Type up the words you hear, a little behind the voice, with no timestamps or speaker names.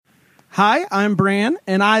Hi, I'm Bran,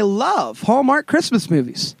 and I love Hallmark Christmas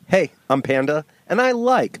movies. Hey, I'm Panda, and I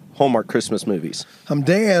like Hallmark Christmas movies. I'm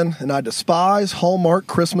Dan, and I despise Hallmark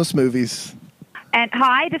Christmas movies. And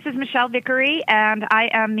hi, this is Michelle Vicary, and I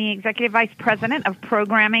am the Executive Vice President of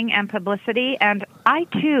Programming and Publicity, and I,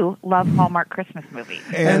 too, love Hallmark Christmas movies.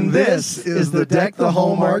 And this is the Deck the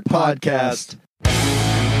Hallmark podcast.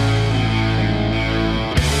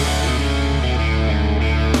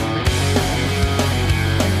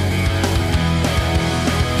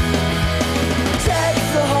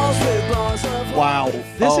 Wow.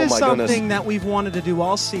 This is my something goodness. that we've wanted to do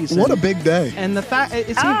all season. What a big day. And the fact,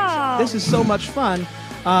 this is so much fun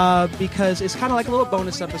because it's kind of like a little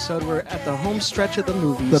bonus episode. We're at the home stretch of the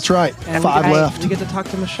movies. That's right. And 5 left. We get to talk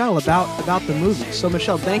to Michelle about the movies. So,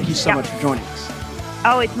 Michelle, thank you so much for joining us.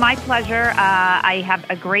 Oh, it's my pleasure. I have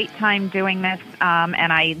a great time doing this,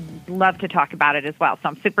 and I love to talk about it as well. So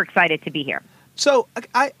I'm super excited to be here. So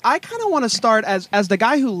I kind of want to start as the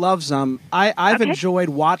guy who loves them. I've enjoyed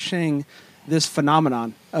watching this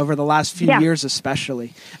phenomenon over the last few years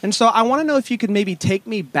especially. And so I want to know if you could maybe take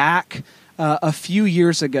me back a few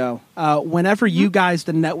years ago, whenever you guys,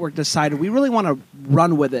 the network, decided we really want to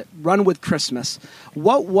run with Christmas.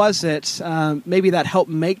 What was it maybe that helped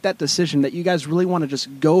make that decision that you guys really want to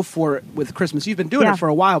just go for it with Christmas? You've been doing it for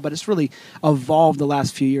a while, but it's really evolved the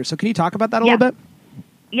last few years. So can you talk about that a little bit?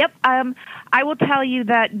 Yep. I will tell you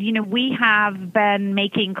that, we have been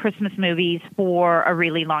making Christmas movies for a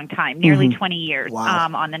really long time, nearly 20 years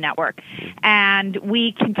on the network. And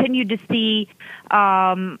we continued to see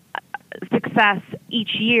success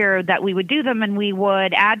each year that we would do them, and we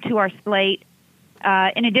would add to our slate,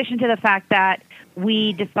 in addition to the fact that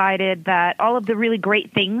we decided that all of the really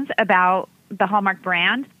great things about the Hallmark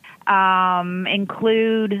brand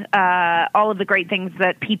include all of the great things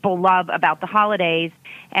that people love about the holidays.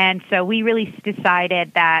 And so we really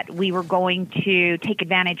decided that we were going to take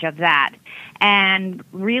advantage of that. And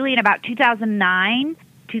really in about 2009,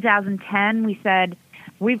 2010, we said,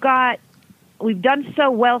 we've done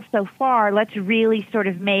so well so far, let's really sort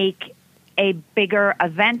of make a bigger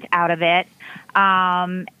event out of it.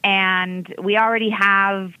 And we already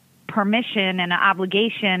have permission and an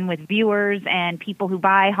obligation with viewers and people who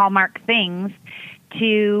buy Hallmark things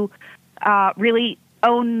to really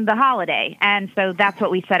own the holiday. And so that's what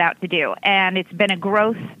we set out to do. And it's been a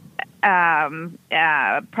growth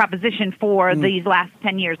proposition for these last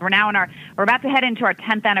 10 years. We're about to head into our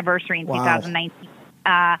 10th anniversary in 2019.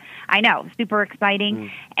 I know, super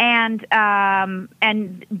exciting. And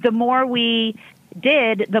the more we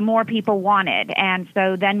did, the more people wanted. And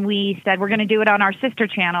so then we said, we're going to do it on our sister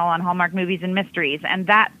channel on Hallmark Movies and Mysteries. And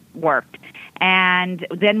that worked. And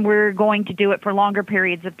then we're going to do it for longer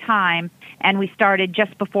periods of time. And we started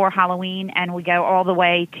just before Halloween, and we go all the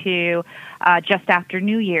way to just after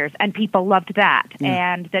New Year's. And people loved that.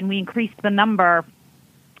 And then we increased the number,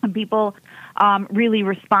 and people really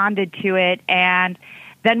responded to it. And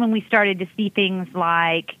then when we started to see things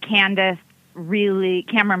like Cameron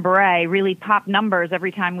Bure really pop numbers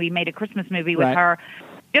every time we made a Christmas movie with her,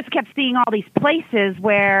 just kept seeing all these places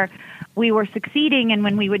where we were succeeding, and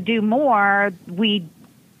when we would do more, we'd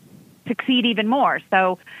succeed even more.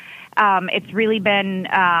 So it's really been,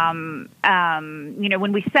 when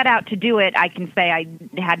we set out to do it, I can say I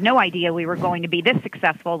had no idea we were going to be this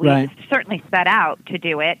successful. We certainly set out to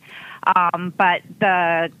do it. But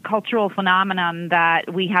the cultural phenomenon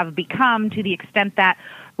that we have become, to the extent that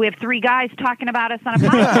we have 3 guys talking about us on a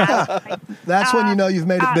podcast. That's when you know you've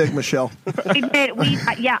made it big, Michelle.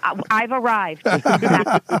 I've arrived.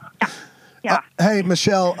 Hey,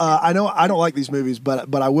 Michelle, I know I don't like these movies,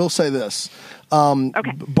 but I will say this.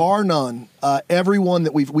 Bar none, everyone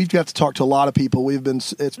that we've got to talk to a lot of people.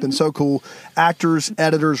 It's been so cool. Actors,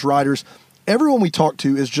 editors, writers. Everyone we talk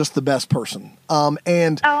to is just the best person.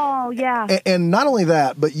 And not only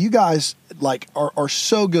that, but you guys are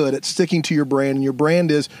so good at sticking to your brand, and your brand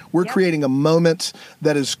is we're creating a moment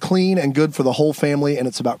that is clean and good for the whole family, and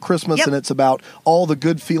it's about Christmas and it's about all the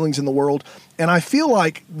good feelings in the world. And I feel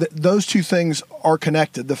like those two things are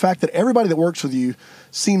connected. The fact that everybody that works with you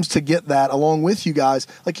seems to get that along with you guys.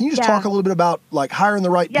 Can you just talk a little bit about hiring the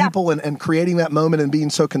right people and creating that moment and being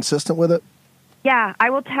so consistent with it? Yeah, I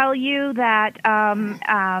will tell you that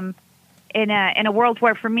in a world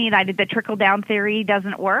where, for me, the trickle-down theory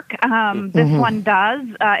doesn't work, this one does.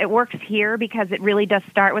 It works here because it really does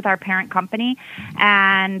start with our parent company.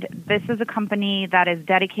 And this is a company that is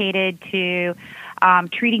dedicated to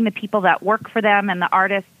treating the people that work for them and the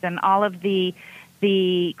artists and all of the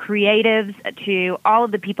creatives, to all of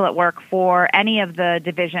the people that work for any of the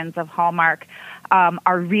divisions of Hallmark,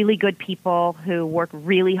 are really good people who work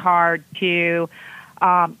really hard to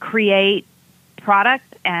create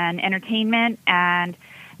product and entertainment and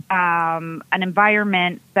an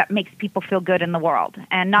environment that makes people feel good in the world.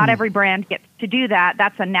 And not every brand gets to do that.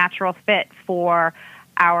 That's a natural fit for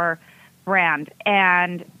our brand.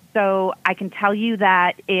 And so I can tell you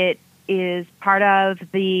that it is part of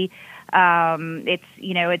the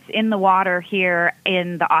it's in the water here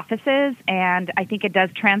in the offices, and I think it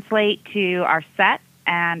does translate to our set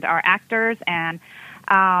and our actors, and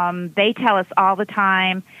they tell us all the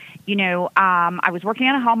time, I was working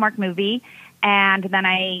on a Hallmark movie, and then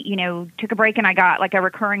I, took a break and I got like a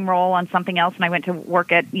recurring role on something else, and I went to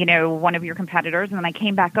work at, one of your competitors, and then I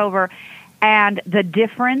came back over, and the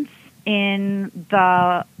difference in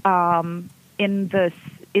the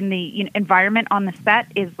environment on the set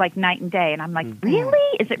is like night and day. And I'm like,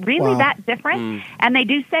 really? Is it really that different? And they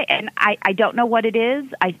do say, and I don't know what it is.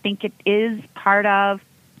 I think it is part of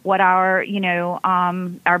what our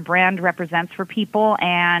brand represents for people,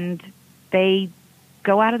 and they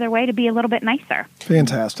go out of their way to be a little bit nicer.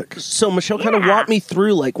 Fantastic. So, Michelle, kind of walk me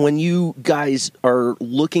through, like, when you guys are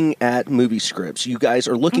looking at movie scripts, you guys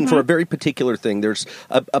are looking for a very particular thing. There's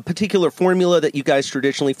a particular formula that you guys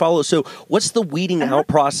traditionally follow. So what's the weeding out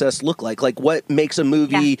process look like? Like, what makes a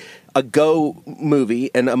movie a go movie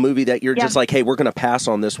and a movie that you're just like, hey, we're going to pass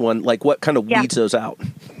on this one? Like, what kind of weeds those out?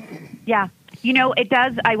 Yeah. It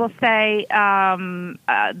does, I will say,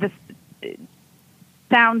 this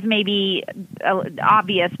sounds maybe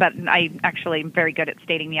obvious, but I actually am very good at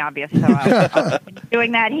stating the obvious, so I'll continue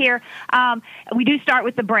doing that here. We do start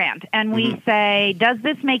with the brand, and we say, does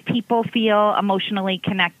this make people feel emotionally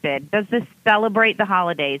connected? Does this celebrate the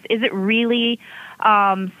holidays? Is it really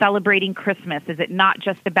celebrating Christmas? Is it not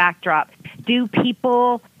just a backdrop? Do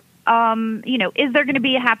people, is there going to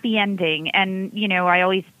be a happy ending? And, I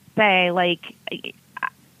always say, like,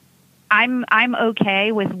 I'm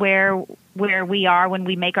okay with where we are when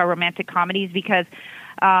we make our romantic comedies, because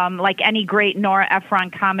like any great Nora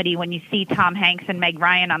Ephron comedy, when you see Tom Hanks and Meg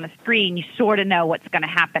Ryan on the screen, you sort of know what's going to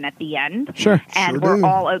happen at the end. Sure. And we're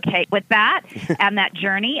all okay with that and that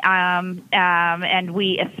journey. And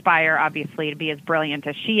we aspire, obviously, to be as brilliant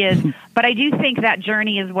as she is. But I do think that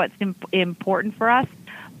journey is what's important for us.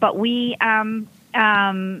 But we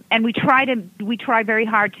and we try very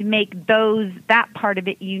hard to make that part of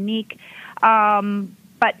it unique.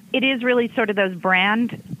 But it is really sort of those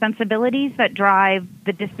brand sensibilities that drive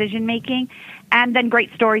the decision making, and then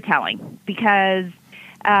great storytelling, because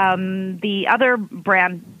the other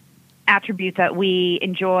brand attribute that we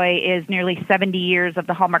enjoy is nearly 70 years of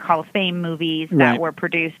the Hallmark Hall of Fame movies that were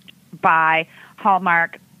produced by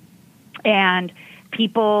Hallmark. And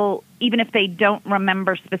people, even if they don't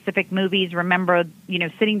remember specific movies, remember,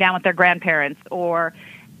 sitting down with their grandparents, or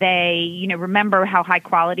they, remember how high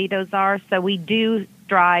quality those are. So we do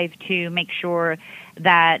strive to make sure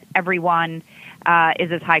that everyone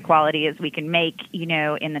is as high quality as we can make,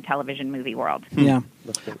 in the television movie world. Yeah.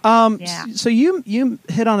 So you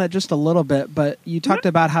hit on it just a little bit, but you talked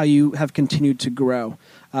about how you have continued to grow.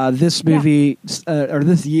 This movie or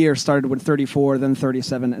this year started with 34, then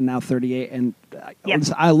 37, and now 38. And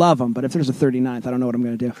I love them, but if there's a 39th, I don't know what I'm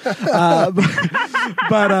going to do.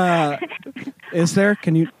 But is there?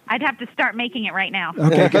 Can you? I'd have to start making it right now.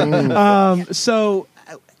 Okay. Good. So,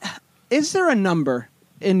 is there a number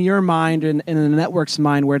in your mind and in the network's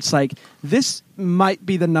mind where it's like, this might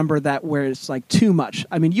be the number where it's like too much?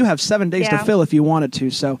 I mean, you have 7 days to fill if you wanted to.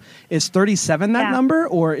 So is 37 that number,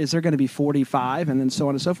 or is there going to be 45 and then so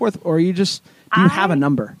on and so forth? Or do you have a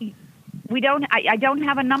number? We don't, I don't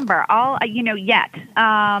have a number yet.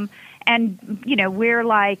 And, we're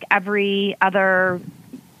like every other,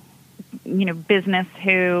 business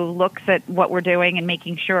who looks at what we're doing and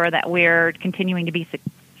making sure that we're continuing to be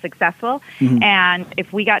successful. And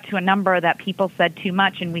if we got to a number that people said too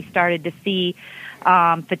much, and we started to see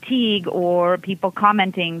fatigue or people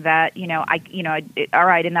commenting that all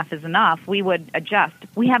right, enough is enough, we would adjust.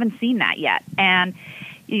 We haven't seen that yet. And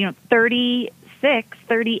 36,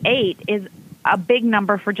 38 is a big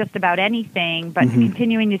number for just about anything, but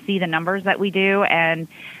continuing to see the numbers that we do, and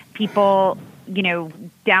people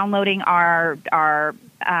downloading our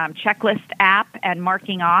checklist app and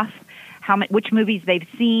marking off which movies they've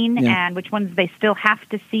seen and which ones they still have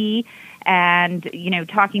to see, and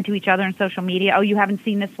talking to each other on social media. Oh, you haven't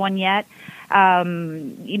seen this one yet.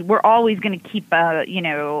 We're always going to keep a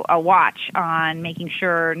watch on making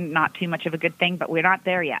sure not too much of a good thing, but we're not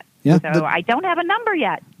there yet. So I don't have a number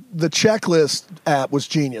yet. the checklist app was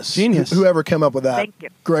genius. Genius. Whoever came up with that. Thank you.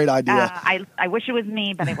 Great idea. I wish it was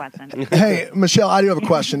me, but it wasn't. Hey, Michelle, I do have a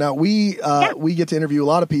question. Now, we get to interview a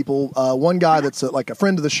lot of people. One guy that's like a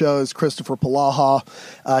friend of the show is Christopher Palaha.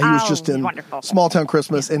 He was just in wonderful. Small Town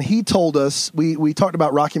Christmas, and he told us, we talked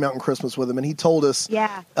about Rocky Mountain Christmas with him, and he told us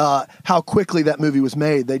how quickly that movie was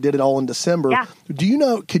made. They did it all in December. Yeah. Do you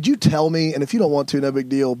know, could you tell me, and if you don't want to, no big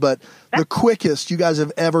deal, but the quickest you guys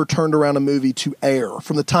have ever turned around a movie to air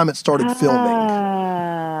from the time it started filming?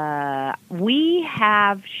 We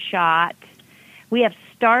have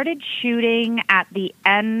started shooting at the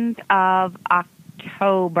end of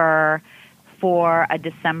October for a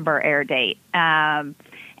December air date.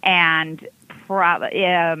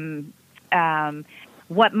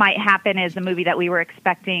 What might happen is the movie that we were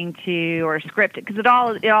expecting to, or script, because it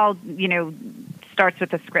all starts with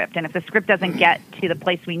the script, and if the script doesn't get to the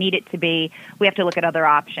place we need it to be, we have to look at other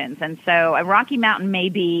options. And so Rocky Mountain may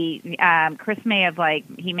be, Chris may have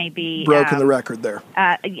he may be broken the record there.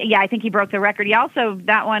 I think he broke the record.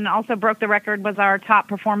 That one also broke the record, was our top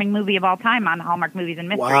performing movie of all time on Hallmark Movies and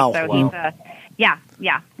Mysteries. Wow. So wow. he's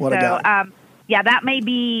What a guy. That may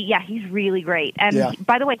be. Yeah, he's really great. And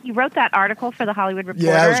by the way, he wrote that article for the Hollywood Reporter.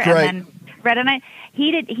 Yeah, it was great. And then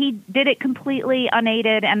read it. He did it completely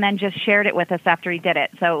unaided, and then just shared it with us after he did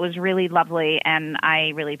it. So it was really lovely, and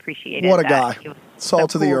I really appreciated it. What a guy!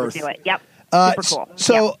 Salt of the earth. To do it. Yep. Super cool.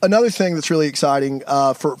 So another thing that's really exciting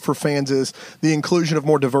for fans is the inclusion of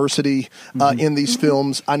more diversity in these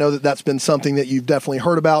films. I know that's been something that you've definitely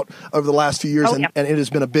heard about over the last few years, and it has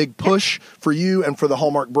been a big push for you and for the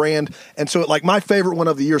Hallmark brand. And so, my favorite one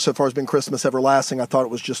of the year so far has been Christmas Everlasting. I thought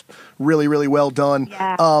it was just really, really well done.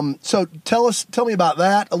 Yeah. So tell me about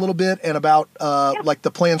that a little bit, and about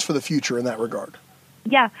the plans for the future in that regard.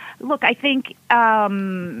 Yeah, look, I think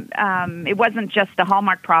it wasn't just a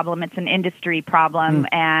Hallmark problem; it's an industry problem,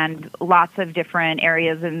 and lots of different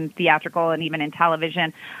areas in theatrical and even in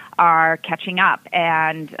television are catching up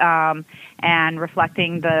and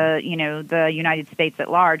reflecting the United States at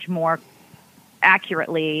large more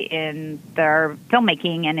accurately in their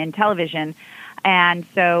filmmaking and in television. And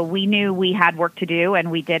so we knew we had work to do, and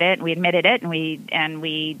we did it, and we admitted it, and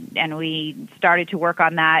we started to work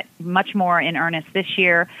on that much more in earnest this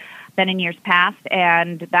year than in years past.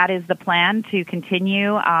 And that is the plan, to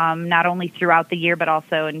continue not only throughout the year, but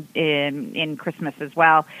also in Christmas as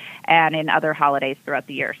well, and in other holidays throughout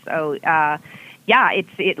the year. So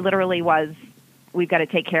it literally was, we've got to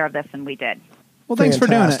take care of this, and we did. Well, thanks for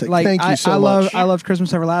doing it. Thank you so much. I love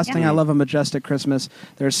Christmas Everlasting. Yeah. I love A Majestic Christmas.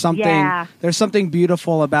 There's something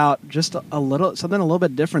beautiful about just something a little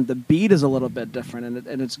bit different. The beat is a little bit different,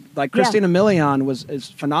 and it's like Christina Milian is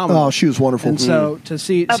phenomenal. Oh, she was wonderful. And so to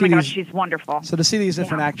see, she's wonderful. So to see these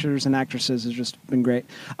different actors and actresses has just been great.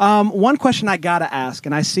 One question I gotta ask,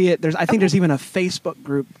 and I see it. There's even a Facebook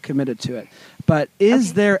group committed to it. But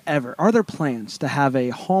are there plans to have a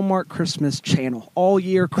Hallmark Christmas channel all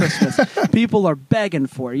year Christmas? People are begging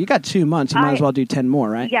for it. You got 2 months. You might as well do 10 more,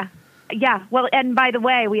 right? Yeah. Yeah. Well, and by the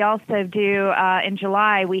way, we also do, in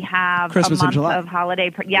July, we have Christmas a month in July. of holiday.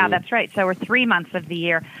 That's right. So we're 3 months of the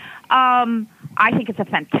year. I think it's a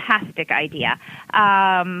fantastic idea.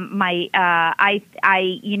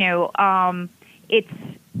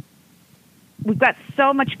 We've got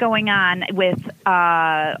so much going on with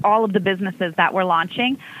all of the businesses that we're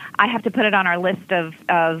launching. I have to put it on our list of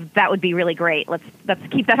that would be really great. Let's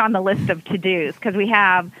keep that on the list of to-dos, because we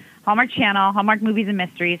have Hallmark Channel, Hallmark Movies and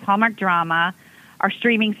Mysteries, Hallmark Drama, our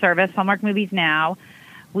streaming service, Hallmark Movies Now.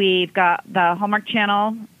 We've got the Hallmark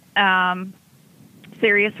Channel,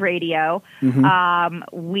 Sirius Radio.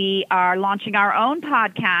 We are launching our own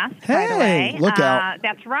podcast. Hey, by the way. Look out!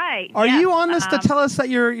 That's right. Are you on this to tell us that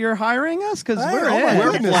you're hiring us? Because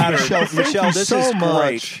we're flattered. Michelle, this is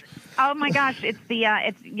great. Oh my gosh! It's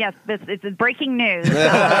breaking news.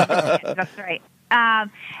 That's right.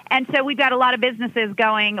 And so we've got a lot of businesses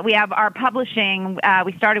going. We have our publishing.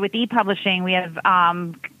 We started with e-publishing. We have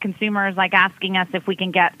consumers asking us if we can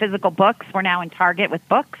get physical books. We're now in Target with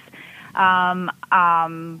books from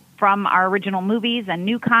our original movies and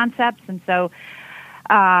new concepts. And so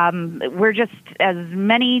we're just as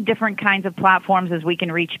many different kinds of platforms as we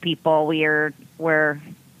can reach people. We're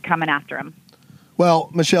coming after them.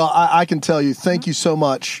 Well, Michelle, I can tell you, thank you so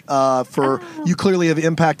much you clearly have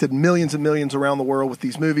impacted millions and millions around the world with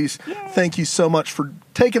these movies. Yay. Thank you so much for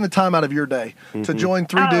taking the time out of your day to join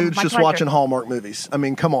three dudes just pleasure. watching Hallmark movies. I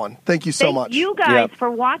mean, come on. Thank you so much. Thank you guys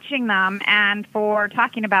for watching them and for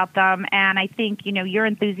talking about them. And I think, your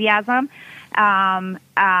enthusiasm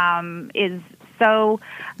is so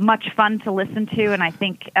much fun to listen to. And I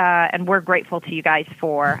think, and we're grateful to you guys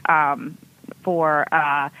for for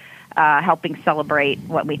helping celebrate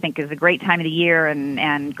what we think is a great time of the year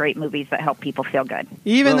and great movies that help people feel good.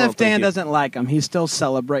 Even if Dan doesn't like him, he's still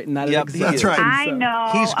celebrating that. Yep, that's right. I know.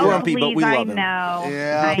 He's grumpy, but we love him. I know.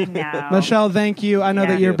 Yeah. I know. Michelle, thank you. I know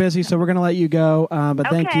that you're busy, so we're going to let you go. But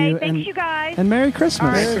thank you. Thanks, you guys. And Merry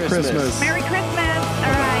Christmas. Merry Christmas. Merry Christmas.